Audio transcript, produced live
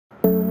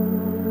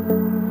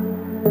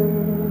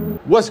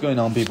What's going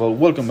on, people?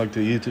 Welcome back to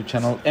the YouTube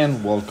channel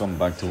and welcome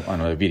back to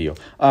another video.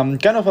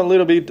 Kind of a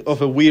little bit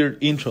of a weird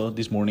intro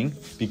this morning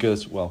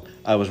because, well,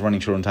 I was running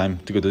short on time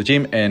to go to the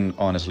gym and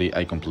honestly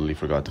I completely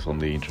forgot to film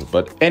the intro.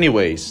 But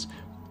anyways,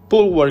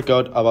 pull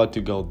workout about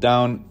to go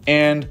down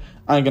and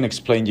I'm gonna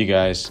explain you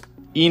guys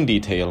in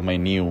detail my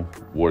new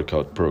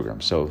workout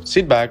program. So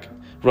sit back,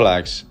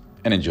 relax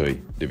and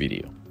enjoy the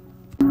video.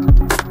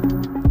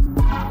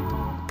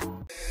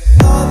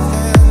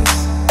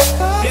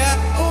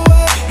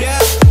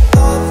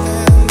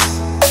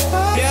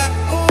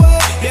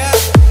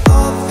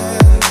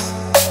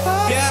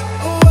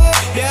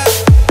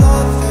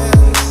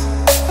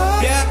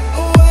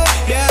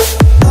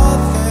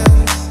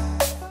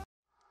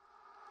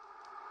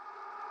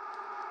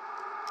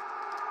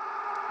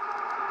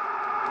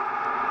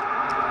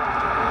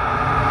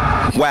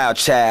 Wild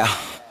child,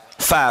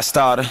 fire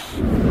starter.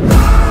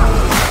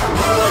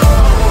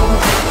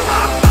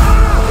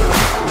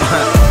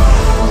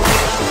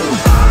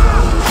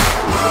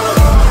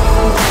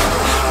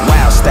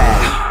 Wild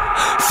style,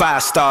 fire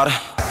starter.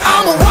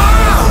 I'm a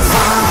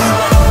wildfire,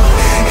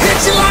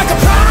 hit you like a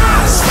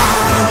prize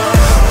fighter.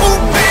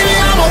 Ooh, baby,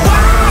 I'm a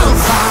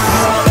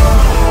wildfire.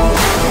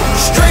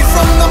 Straight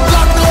from the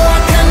block, no,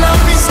 I cannot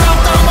be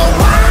stopped. I'm a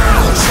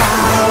wild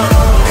child,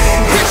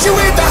 hit you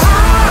with the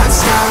hard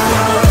style.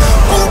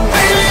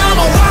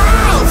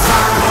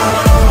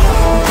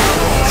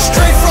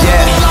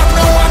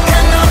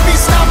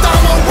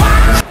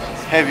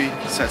 Heavy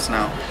sets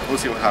now. We'll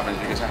see what happens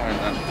because I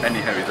haven't done any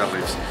heavy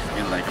deadlifts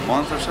in like a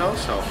month or so.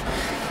 So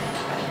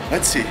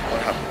let's see what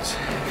happens.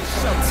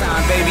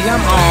 Showtime, baby, I'm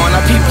on.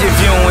 I peep your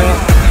viewing.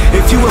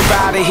 If you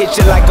about to hit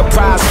you like a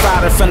prize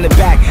fighter from the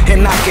back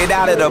and knock it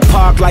out of the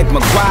park like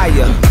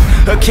Maguire.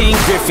 A King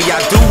Griffey, I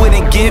do it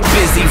and get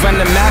busy. Run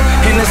the map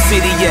in the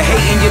city, you're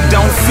hating, you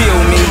don't feel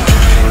me.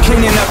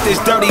 Cleaning up this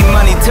dirty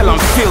money till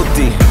I'm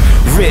filthy.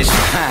 Rich,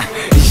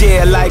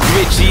 yeah, like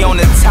Richie on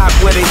the top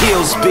where the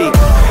hills be.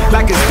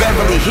 Like it's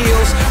Beverly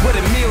Hills where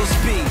the meals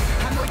be.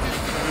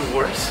 It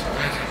works.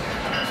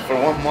 For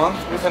 1 month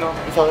without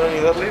any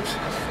deadlifts,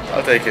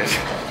 I'll take it.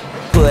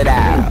 Put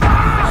out,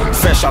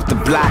 fresh off the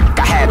block,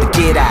 I had to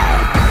get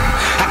out.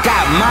 I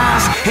got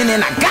mines and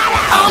then I got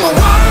out. I'm a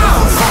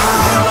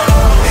wildfire,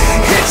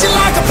 hit you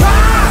like a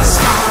prize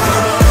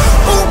fighter.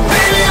 Ooh,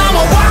 baby, I'm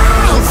a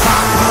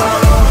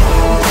wildfire.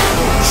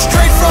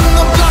 Straight from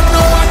the block, no,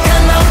 I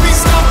cannot be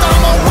stopped.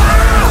 I'm a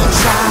wild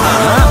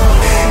child.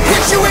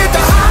 Hit you with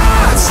the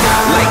hard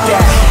style. Like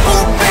that.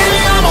 Ooh,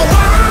 baby, I'm a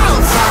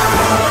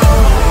wildfire.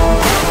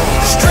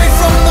 Straight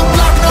from the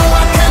block, no,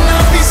 I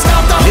cannot be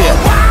stopped. I'm a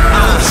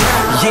wild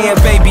child. Yeah,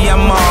 baby,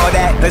 I'm all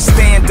that. The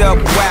stand-up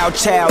wild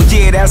child.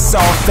 Yeah, that's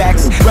all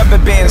facts. Rubber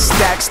band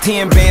stacks,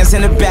 10 bands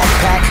in a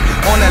backpack.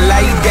 On a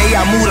light day,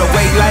 I move the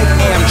weight like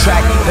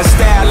Amtrak. A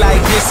style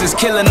like this is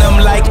killing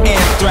them like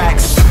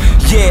anthrax.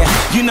 Yeah,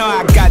 you know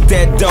I got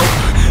that dope.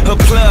 A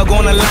plug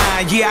on the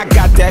line, yeah, I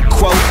got that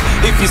quote.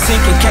 If you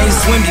sink and can't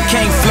swim, you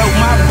can't float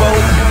my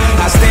boat.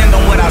 I stand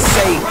on what I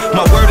say,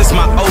 my word is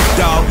my oath,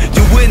 dog.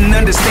 You wouldn't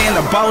understand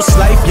a boss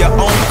life, your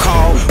own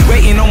call.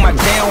 Waiting on my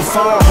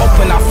downfall,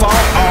 hoping I fall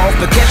off.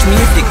 But catch me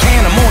if you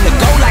can, I'm on the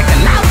go like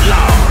an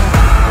outlaw.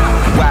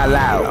 Wild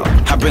out,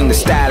 I bring the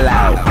style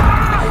out.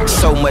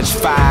 So much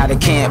fire they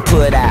can't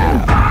put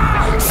out.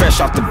 Fresh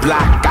off the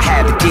block, I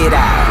had to get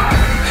out.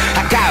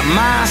 I got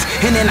mines,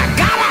 and then I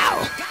got out.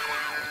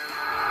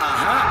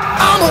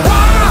 I'm a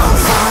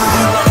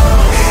wildfire,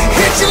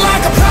 hit you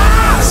like a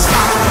prize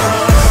fighter.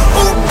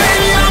 Ooh,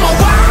 baby, I'm a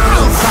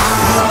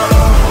wildfire.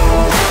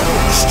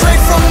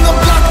 Straight from the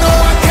block, no,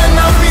 I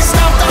cannot be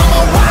stopped. I'm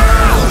a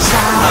wild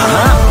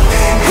child.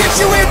 Hit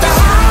you with the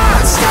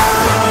hard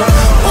style.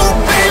 Ooh,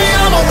 baby,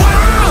 I'm a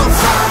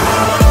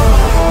wildfire.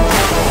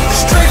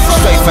 Straight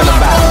from the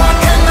block, no, I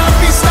cannot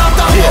be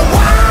stopped. I'm a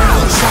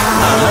wild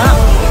child.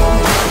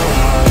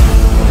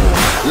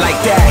 Like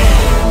that,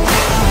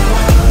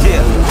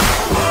 yeah.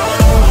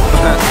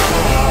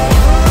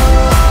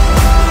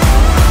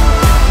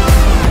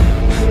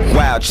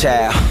 Wild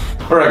child.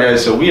 Alright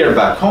guys, so we are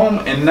back home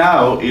and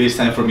now it is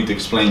time for me to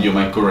explain you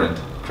my current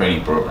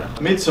training program. I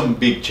made some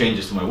big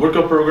changes to my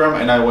workout program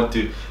and I want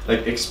to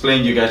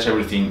explain you guys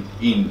everything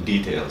in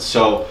detail.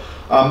 So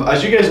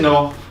as you guys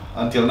know,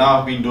 until now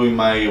I've been doing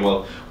my,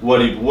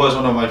 what it was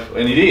one of my,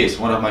 and it is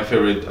one of my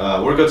favorite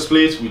workout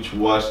splits, which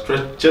was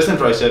chest and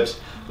triceps,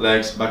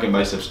 legs, back and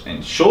biceps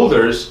and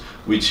shoulders,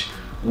 which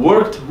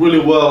worked really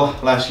well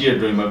last year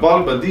during my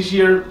bulk, but this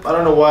year I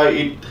don't know why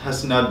it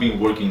has not been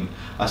working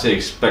as I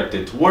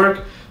expected to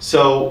work,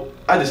 so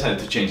I decided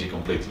to change it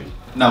completely.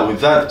 Now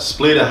with that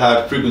split I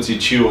had frequency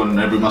 2 on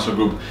every muscle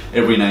group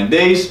every 9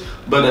 days,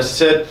 but as I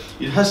said,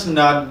 it has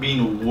not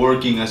been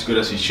working as good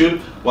as it should,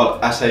 well,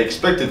 as I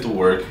expected to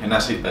work and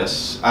as it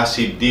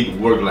did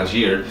work last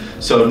year.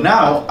 So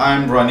now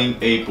I'm running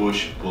a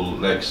push-pull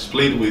leg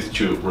split with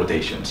 2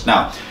 rotations.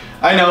 Now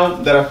I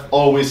know that I've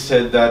always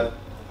said that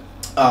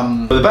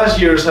for the past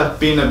years I've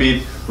been a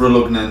bit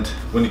reluctant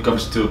when it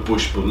comes to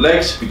push-pull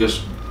legs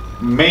because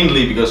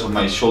mainly because of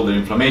my shoulder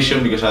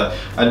inflammation, because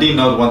I did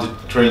not want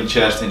to train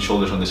chest and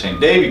shoulders on the same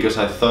day, because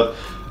I thought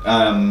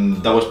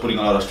that was putting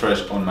a lot of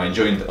stress on my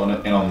joint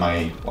and on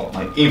my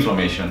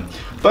inflammation.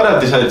 But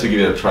I've decided to give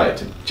it a try,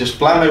 to just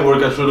plan my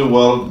workouts really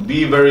well,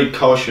 be very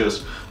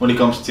cautious when it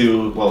comes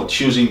to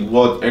choosing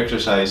what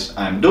exercise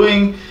I'm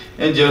doing,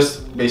 and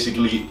just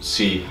basically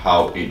see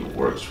how it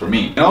works for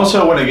me. And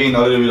also I want to gain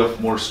a little bit of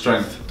more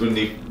strength during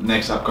the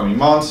next upcoming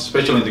months,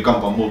 especially in the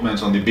compound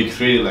movements on the big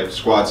three like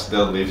squats,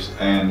 deadlifts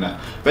and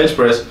bench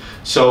press.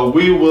 So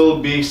we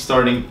will be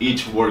starting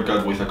each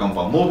workout with a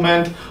compound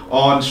movement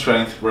on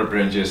strength rep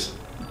ranges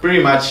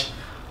pretty much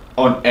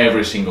on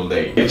every single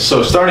day.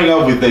 So starting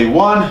off with day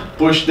one,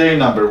 push day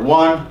number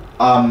one,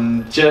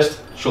 chest,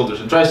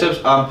 shoulders and triceps.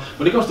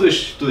 When it comes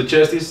to the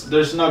chest,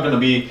 there's not going to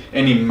be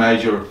any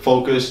major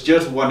focus,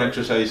 just one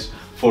exercise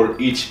for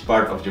each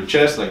part of your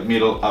chest, like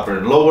middle, upper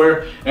and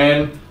lower.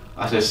 And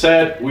as I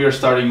said, we are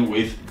starting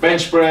with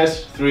bench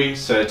press, 3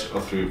 sets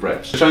of 3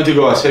 reps. Trying to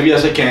go as heavy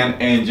as I can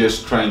and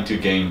just trying to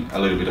gain a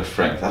little bit of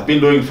strength. I've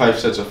been doing 5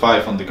 sets of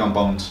 5 on the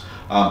compounds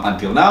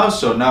until now,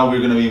 so now we're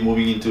going to be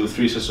moving into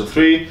 3 sets of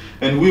 3,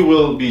 and we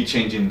will be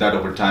changing that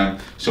over time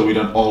so we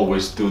don't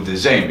always do the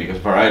same, because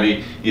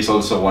variety is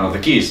also one of the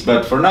keys.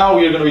 But for now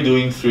we are going to be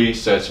doing 3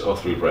 sets of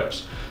 3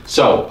 reps.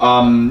 So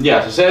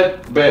yeah, as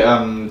I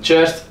said,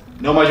 chest,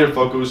 no major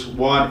focus,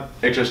 one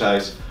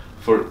exercise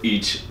for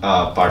each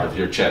part of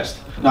your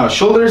chest. Now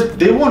shoulders,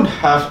 they won't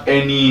have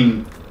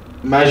any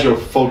major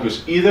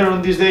focus either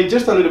on this day,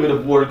 just a little bit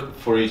of work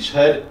for each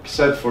head,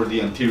 except for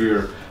the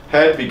anterior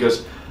head,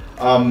 because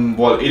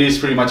it is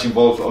pretty much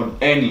involved on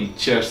any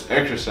chest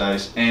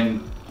exercise,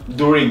 and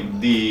during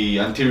the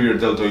anterior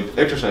deltoid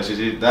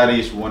exercises, that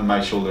is when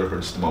my shoulder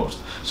hurts the most.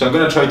 So I'm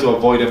going to try to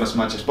avoid them as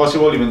much as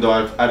possible, even though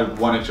I've added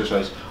one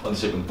exercise on the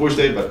second push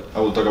day, but I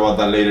will talk about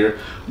that later.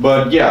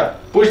 But yeah,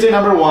 push day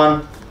number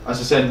one,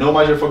 as I said, no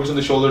major focus on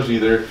the shoulders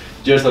either,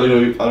 just a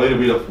little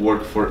bit of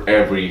work for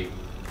every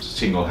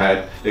single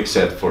head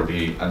except for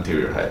the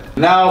anterior head.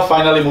 Now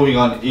finally moving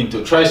on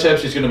into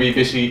triceps, it's going to be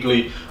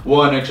basically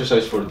one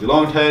exercise for the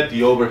long head,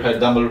 the overhead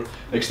dumbbell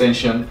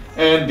extension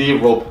and the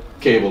rope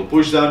cable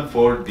push down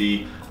for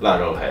the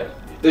lateral head.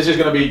 This is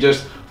going to be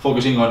just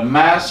focusing on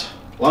mass,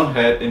 long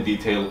head and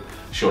detail,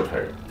 short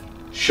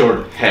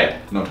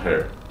head, not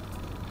hair.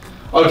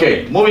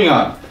 Okay, moving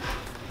on.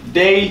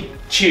 Day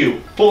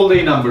 2, pull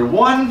day number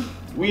 1.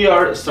 We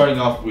are starting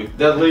off with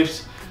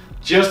deadlifts,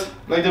 just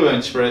like the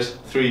bench press,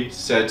 3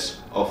 sets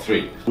of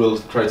 3. We'll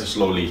try to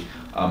slowly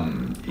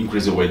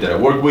increase the weight that I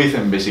work with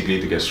and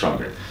basically to get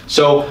stronger.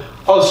 So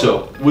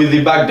also with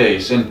the back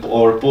days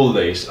or pull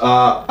days,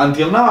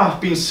 until now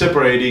I've been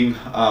separating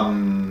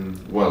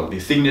the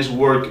thickness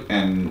work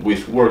and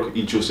with work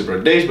into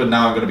separate days, but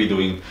now I'm going to be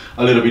doing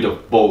a little bit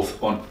of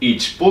both on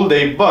each pull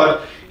day,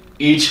 but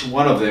each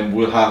one of them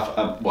will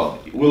have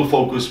will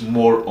focus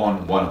more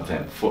on one of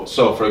them.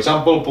 So for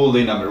example, pull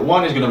day number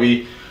 1 is going to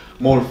be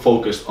more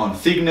focused on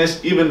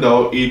thickness, even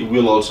though it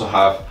will also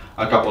have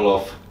a couple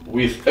of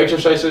with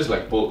exercises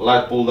like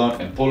lat pull down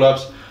and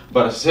pull-ups,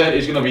 but as I said,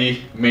 it's going to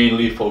be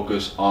mainly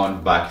focused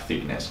on back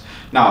thickness.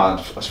 Now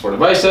as for the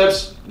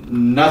biceps,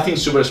 nothing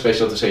super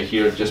special to say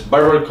here, just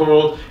barbell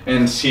curl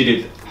and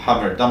seated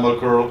hammer dumbbell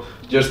curl,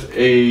 just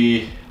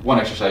one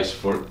exercise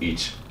for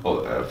each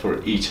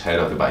head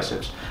of the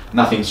biceps.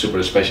 Nothing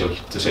super special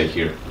to say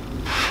here.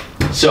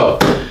 So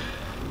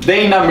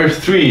day number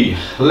 3,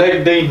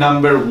 leg day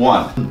number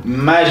 1.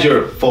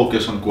 Major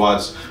focus on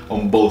quads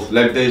on both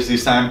leg days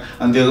this time.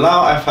 Until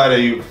now I've had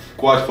a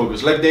quad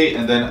focus leg day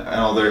and then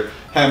another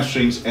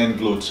hamstrings and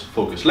glutes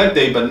focus leg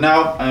day, but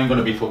now I'm going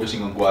to be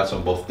focusing on quads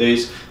on both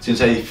days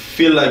since I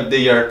feel like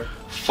they are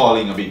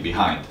falling a bit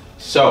behind.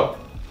 So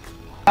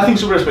nothing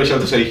super special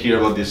to say here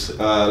about this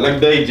leg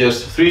day,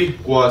 just 3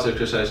 quads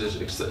exercises,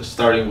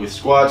 starting with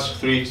squats,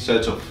 3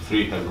 sets of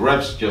 3 heavy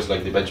reps, just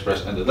like the bench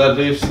press and the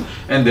deadlifts,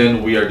 and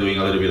then we are doing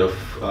a little bit of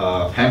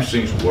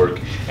hamstrings work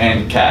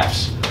and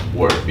calves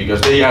work, because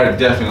they are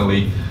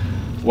definitely,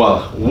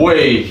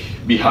 way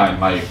behind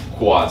my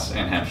quads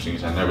and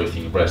hamstrings and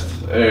everything, rest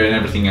and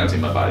everything else in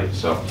my body.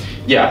 So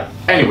yeah,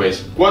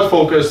 anyways, quad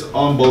focused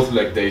on both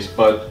leg days,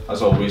 but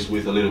as always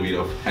with a little bit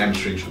of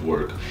hamstrings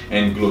work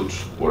and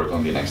glutes work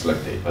on the next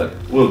leg day, but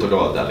we'll talk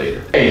about that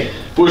later. Okay,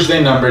 push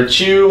day number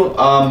 2.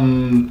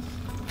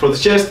 For the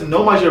chest,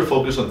 no major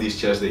focus on this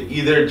chest day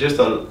either, just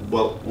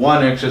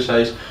one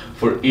exercise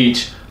for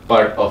each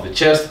part of the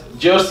chest,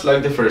 just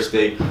like the first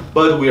day,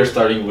 but we are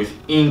starting with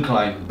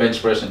incline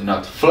bench press and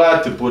not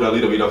flat, to put a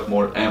little bit of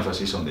more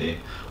emphasis on the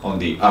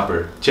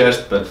upper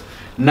chest, but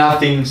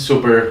nothing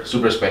super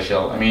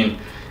special. I mean,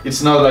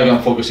 it's not like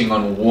I'm focusing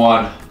on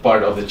one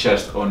part of the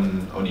chest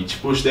on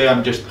each push day.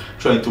 I'm just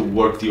trying to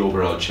work the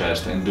overall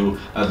chest and do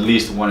at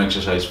least one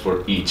exercise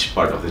for each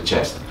part of the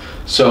chest.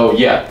 So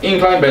yeah,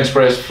 incline bench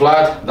press,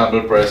 flat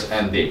dumbbell press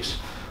and dips,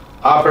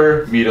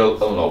 upper, middle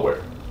and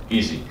lower,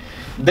 easy.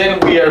 Then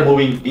we are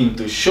moving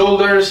into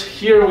shoulders.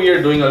 Here we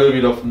are doing a little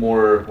bit of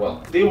more,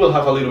 they will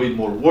have a little bit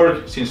more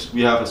work since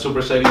we have a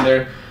superset in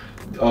there.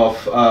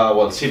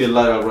 well, seated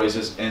lateral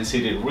raises and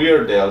seated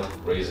rear delt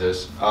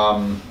raises,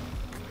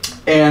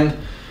 and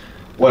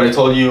what I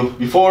told you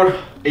before,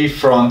 a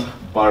front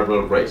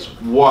barbell raise.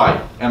 Why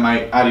am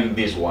I adding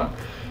this one?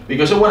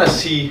 Because I want to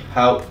see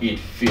how it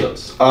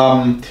feels.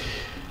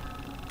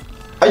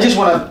 I just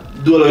want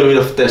to do a little bit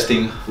of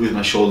testing with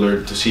my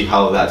shoulder to see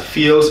how that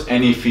feels,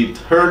 and if it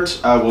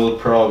hurts, I will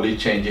probably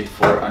change it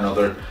for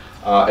another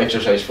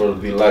exercise for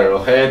the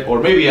lateral head, or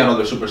maybe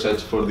another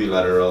superset for the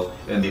lateral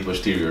and the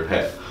posterior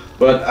head.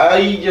 But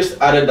I just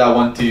added that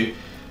one to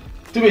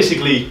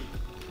basically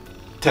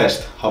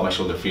test how my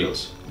shoulder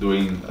feels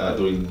doing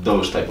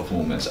those type of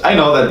movements. I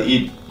know that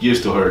it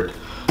used to hurt,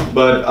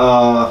 but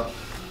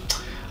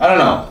I don't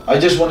know. I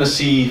just want to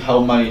see how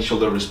my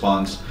shoulder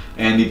responds.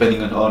 And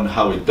depending on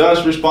how it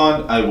does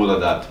respond, I will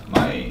adapt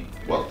my,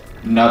 well,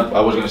 I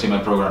was gonna say my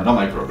program, not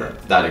my program,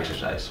 that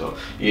exercise. So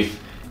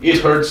if it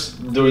hurts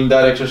doing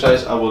that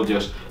exercise, I will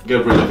just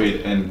get rid of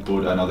it and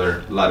put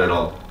another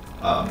lateral,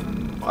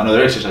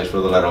 another exercise for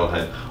the lateral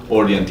head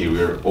or the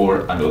anterior,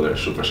 or another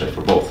superset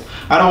for both.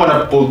 I don't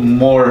wanna put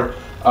more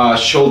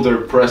shoulder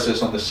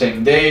presses on the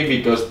same day,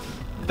 because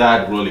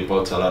that really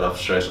puts a lot of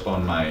stress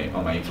on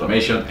my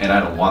inflammation, and I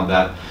don't want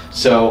that.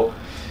 So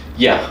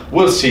yeah,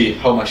 we'll see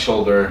how my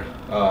shoulder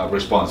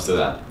responds to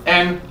that.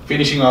 And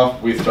finishing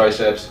off with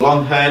triceps,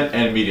 long head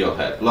and medial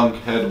head. Long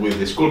head with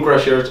the skull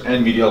crushers,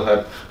 and medial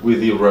head with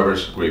the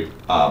reverse grip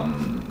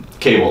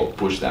cable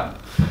push down.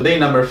 Day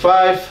number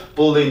 5,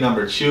 pull day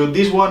number 2.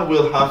 This one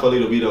will have a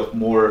little bit of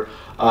more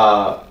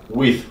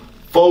width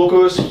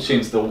focus,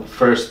 since the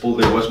first pull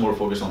day was more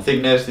focused on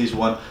thickness. This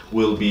one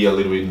will be a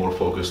little bit more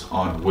focused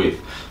on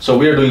width. So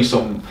we are doing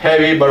some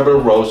heavy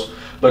barbell rows,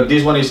 but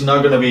this one is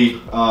not going to be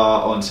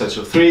on sets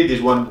of 3.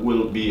 This one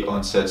will be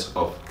on sets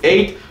of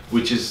 8,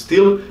 which is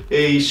still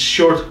a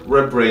short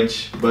rep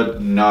range,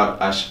 but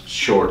not as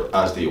short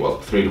as the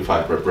 3 to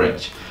 5 rep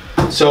range.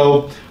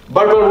 So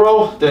barbell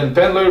row, then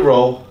pendlay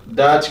row.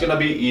 That's gonna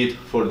be it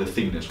for the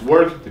thickness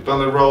work, the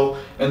pendlay row,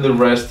 and the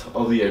rest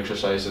of the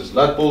exercises.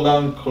 Lat pull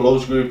down,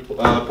 close grip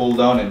pull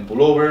down, and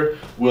pull over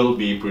will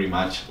be pretty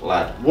much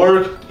lat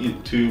work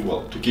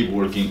to keep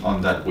working on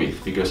that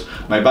width, because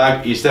my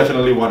back is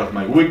definitely one of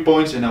my weak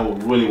points, and I will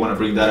really want to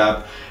bring that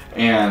up.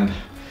 And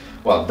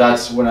well,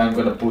 that's when I'm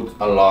gonna put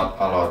a lot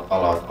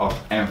of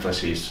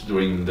emphasis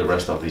during the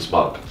rest of this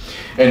bulk.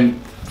 And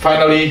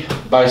finally,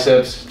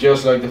 biceps,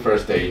 just like the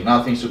first day.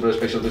 Nothing super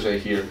special to say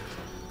here.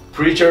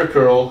 Preacher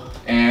curl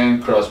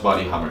and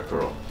crossbody hammer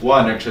curl.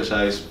 One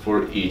exercise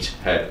for each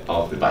head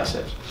of the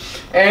biceps.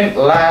 And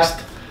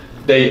last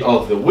day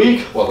of the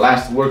week, well,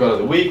 last workout of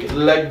the week,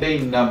 leg day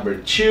number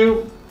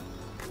 2.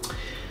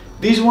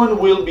 This one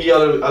will be a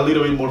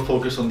little bit more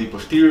focused on the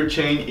posterior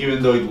chain,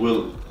 even though it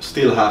will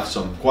still have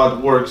some quad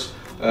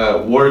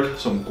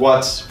some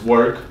quads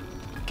work.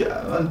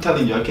 I'm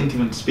telling you, I can't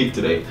even speak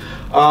today.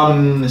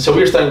 So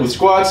we're starting with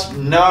squats,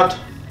 not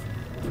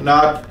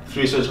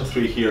 3 sets of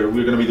 3 here.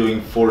 We're gonna be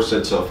doing 4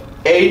 sets of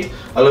 8,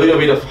 a little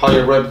bit of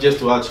higher rep, just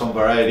to add some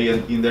variety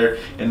in there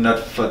and not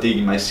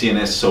fatiguing my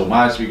CNS so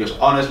much, because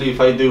honestly,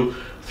 if I do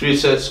 3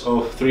 sets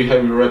of 3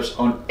 heavy reps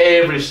on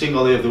every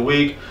single day of the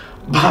week,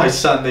 by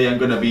Sunday I'm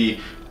gonna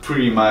be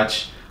pretty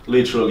much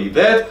literally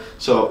dead.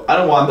 So I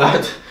don't want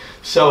that.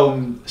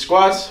 So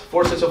squats,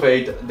 4 sets of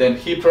 8, then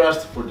hip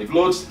thrust for the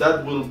glutes.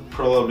 That will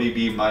probably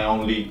be my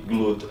only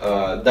glute,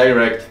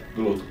 direct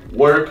glute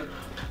work.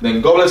 Then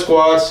goblet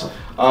squats,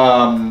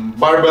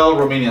 barbell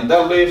Romanian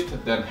deadlift,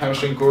 then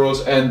hamstring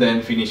curls, and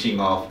then finishing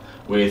off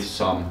with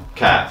some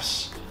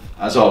calves,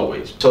 as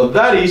always. So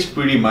that is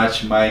pretty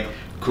much my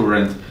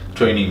current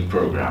training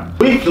program.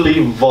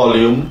 Weekly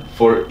volume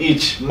for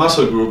each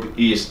muscle group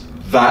is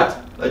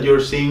that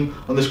you're seeing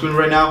on the screen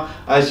right now.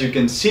 As you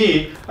can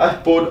see,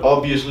 I've put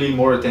obviously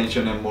more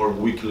attention and more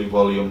weekly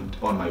volume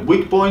on my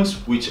weak points,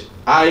 which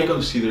I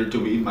consider to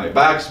be my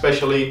back,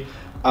 especially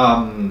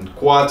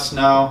quads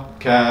now,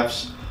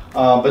 calves.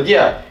 But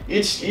yeah,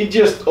 it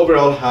just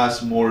overall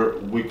has more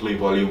weekly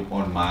volume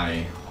on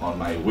my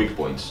weak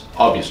points,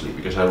 obviously,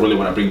 because I really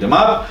want to bring them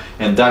up,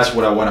 and that's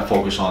what I want to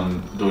focus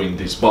on doing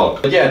this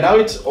bulk. But yeah, now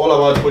it's all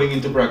about putting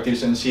into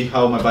practice and see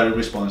how my body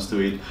responds to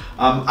it.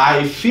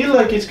 I feel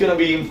like it's gonna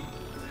be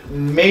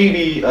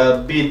maybe a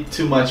bit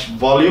too much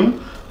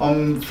volume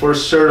for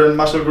certain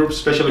muscle groups,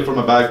 especially for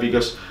my back,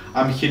 because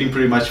I'm hitting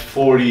pretty much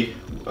 40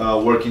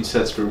 working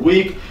sets per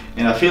week,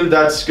 and I feel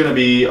that's gonna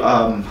be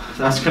a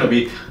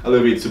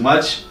little bit too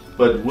much.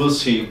 But we'll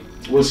see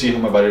how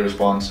my body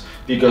responds,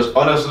 because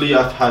honestly,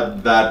 I've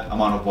had that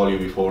amount of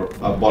volume before,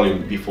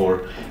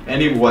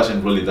 and it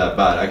wasn't really that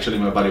bad. Actually,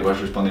 my body was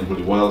responding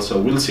really well. So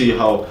we'll see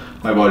how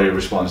my body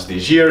responds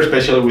this year,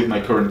 especially with my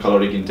current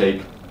caloric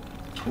intake,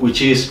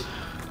 which is,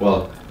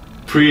 well,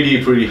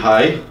 pretty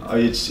high.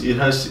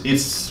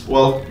 It's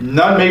well,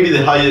 not maybe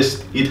the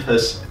highest it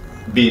has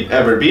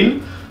ever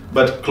been,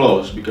 but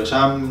close, because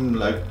I'm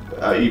like,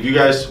 if you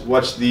guys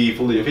watch the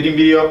full day of eating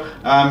video,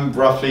 I'm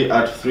roughly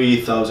at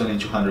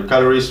 3,200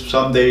 calories.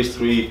 Some days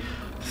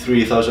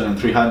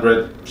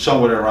 3,300,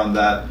 somewhere around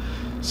that.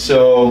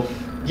 So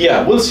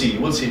yeah, we'll see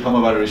how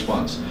my body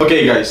responds.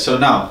 Okay guys, so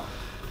now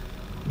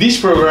This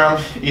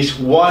program is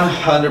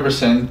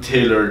 100%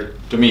 tailored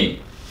to me,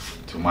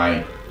 to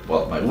my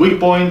weak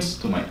points,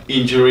 to my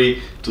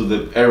injury, to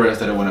the areas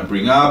that I want to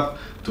bring up,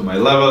 to my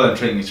level and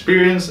training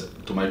experience,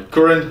 to my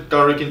current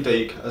caloric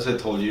intake, as I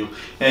told you,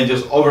 and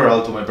just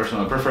overall to my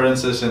personal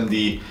preferences and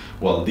the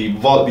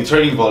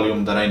training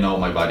volume that I know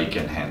my body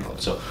can handle.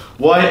 So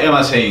why am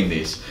I saying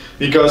this?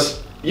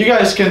 Because you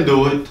guys can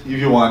do it if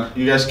you want.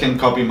 You guys can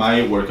copy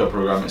my workout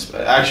program.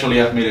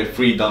 Actually, I've made a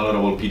free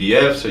downloadable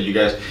PDF. So you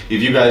guys,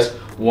 if you guys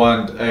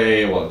want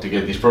to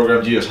get this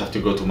program, you just have to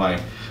go to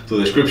the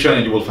description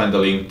and you will find the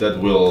link that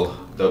will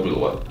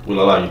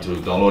allow you to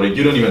download it.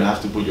 You don't even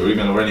have to put your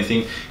email or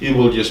anything. It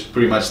will just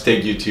pretty much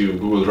take you to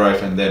Google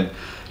Drive, and then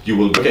you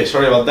will, okay,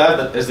 sorry about that,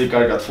 that SD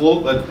card got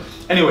full, but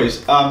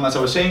anyways, as I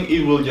was saying,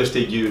 it will just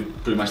take you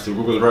pretty much to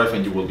Google Drive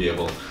and you will be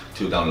able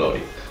to download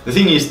it. The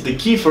thing is, the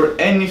key for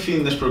any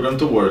fitness program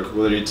to work,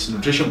 whether it's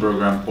nutrition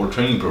program or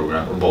training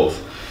program or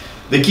both,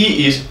 the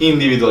key is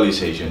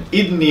individualization.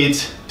 It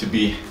needs to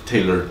be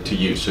tailored to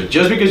you. So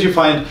just because you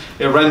find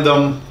a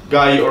random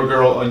guy or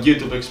girl on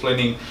YouTube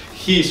explaining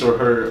his or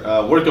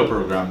her workout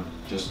program,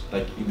 just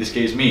like in this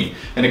case me,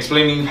 and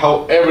explaining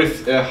how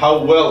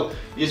well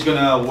it's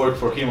gonna work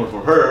for him or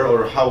for her,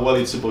 or how well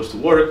it's supposed to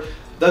work,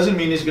 doesn't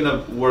mean it's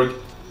gonna work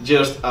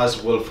just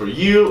as well for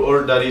you,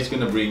 or that it's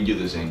gonna bring you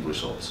the same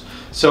results.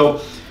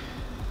 So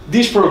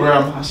this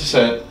program, as I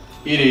said,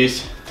 it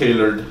is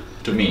tailored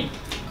to me.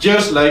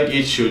 Just like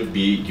it should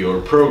be your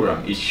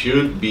program, it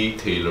should be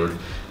tailored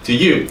to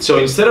you. So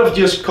instead of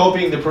just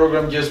copying the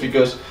program just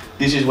because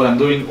this is what I'm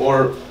doing,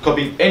 or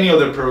copying any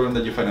other program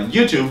that you find on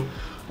YouTube,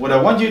 what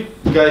I want you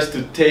guys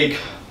to take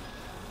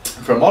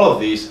from all of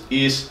this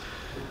is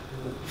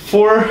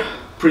 4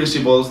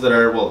 principles that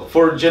are,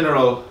 4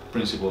 general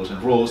principles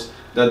and rules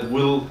that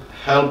will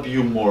help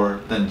you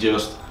more than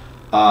just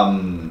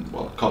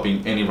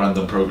copying any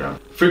random program.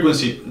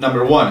 Frequency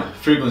number 1,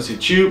 frequency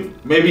 2,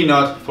 maybe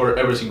not for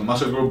every single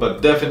muscle group,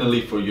 but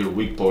definitely for your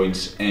weak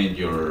points and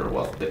your,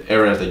 the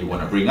areas that you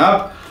want to bring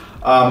up.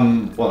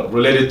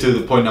 Related to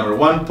the point number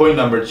 1, point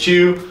number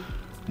 2,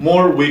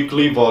 more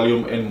weekly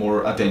volume and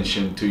more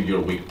attention to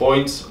your weak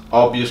points,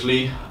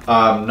 obviously.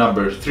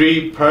 Number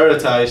 3,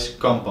 prioritize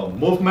compound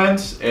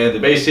movements and the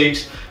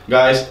basics.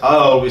 Guys, I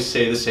always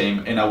say the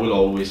same, and I will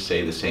always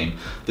say the same.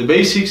 The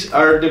basics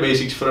are the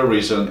basics for a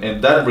reason,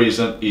 and that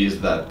reason is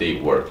that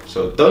they work.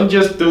 So don't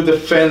just do the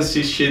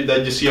fancy shit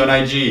that you see on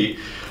IG.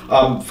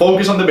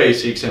 Focus on the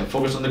basics and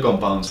focus on the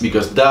compounds,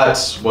 because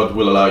that's what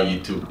will allow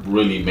you to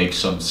really make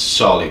some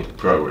solid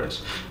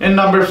progress. And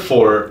number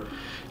 4,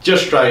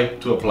 just try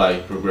to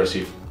apply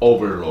progressive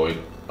overload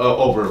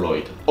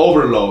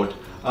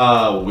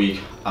week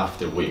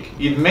after week.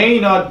 It may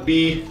not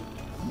be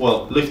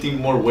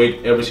lifting more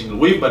weight every single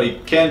week, but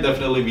it can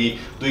definitely be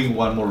doing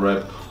 1 more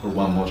rep or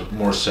 1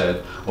 more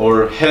set,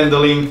 or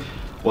handling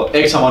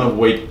X amount of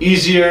weight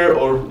easier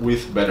or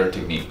with better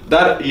technique.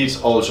 That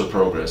is also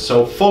progress.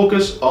 So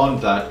focus on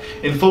that,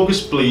 and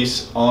focus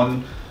please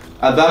on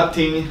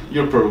adapting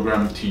your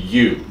program to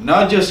you,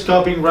 not just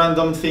copying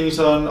random things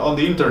on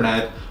the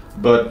internet,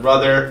 but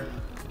rather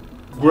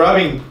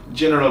grabbing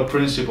general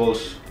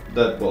principles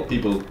that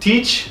people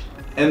teach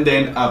and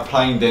then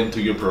applying them to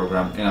your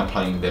program and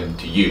applying them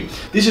to you.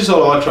 This is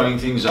all about trying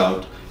things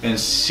out and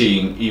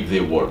seeing if they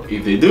work.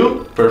 If they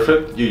do,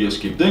 perfect, you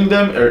just keep doing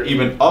them or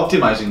even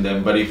optimizing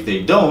them. But if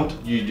they don't,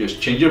 you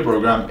just change your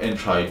program and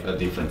try a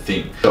different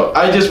thing. So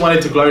I just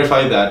wanted to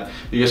clarify that,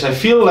 because I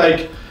feel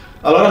like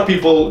a lot of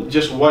people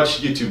just watch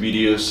YouTube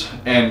videos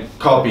and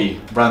copy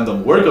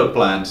random workout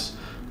plans,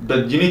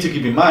 but you need to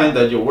keep in mind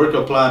that your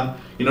workout plan,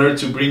 in order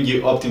to bring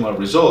you optimal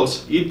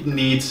results, it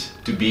needs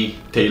to be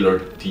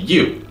tailored to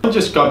you. Don't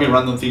just copy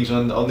random things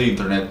on the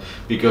internet,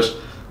 because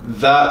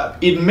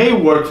it may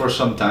work for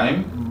some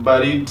time,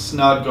 but it's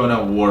not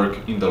gonna work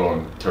in the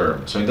long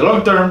term. So in the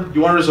long term,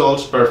 you want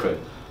results,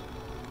 perfect.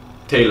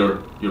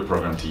 Tailor your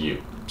program to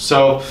you.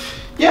 So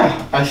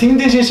yeah, I think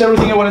this is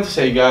everything I wanted to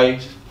say,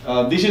 guys.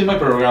 This is my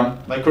program,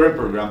 my current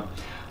program.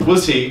 We'll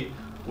see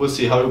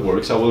how it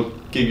works. I will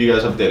keep you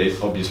guys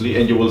updated, obviously,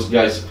 and you will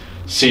guys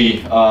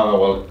see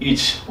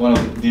each one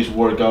of these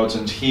workouts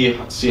and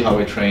see how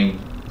I train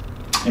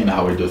and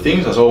how I do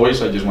things. As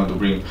always, I just want to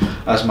bring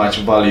as much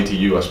value to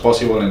you as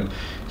possible and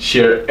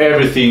share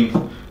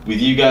everything with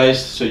you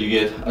guys, so you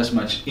get as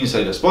much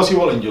insight as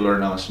possible and you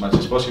learn as much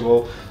as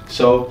possible.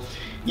 So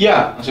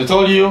yeah, as I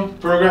told you,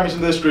 program is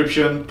in the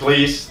description.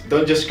 Please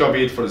don't just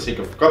copy it for the sake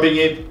of copying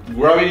it.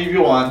 Grab it if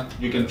you want.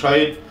 You can try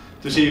it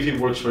to see if it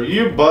works for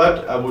you,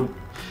 but I would,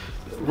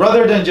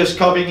 rather than just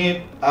copying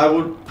it, I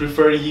would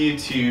prefer you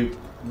to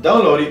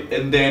download it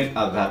and then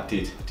adapt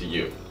it to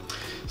you.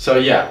 So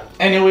yeah,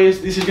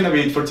 anyways, this is gonna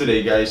be it for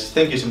today, guys.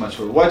 Thank you so much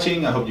for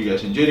watching. I hope you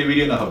guys enjoyed the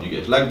video, and I hope you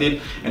guys liked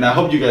it, and I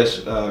hope you guys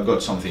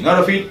got something out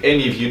of it. And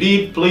if you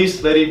did,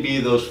 please let it be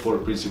those 4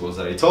 principles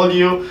that I told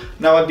you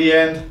now at the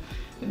end.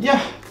 And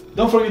yeah,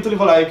 don't forget to leave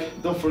a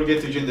like, don't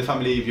forget to join the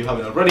family if you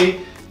haven't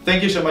already.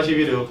 Thank you so much if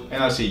you do,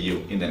 and I'll see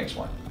you in the next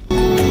one.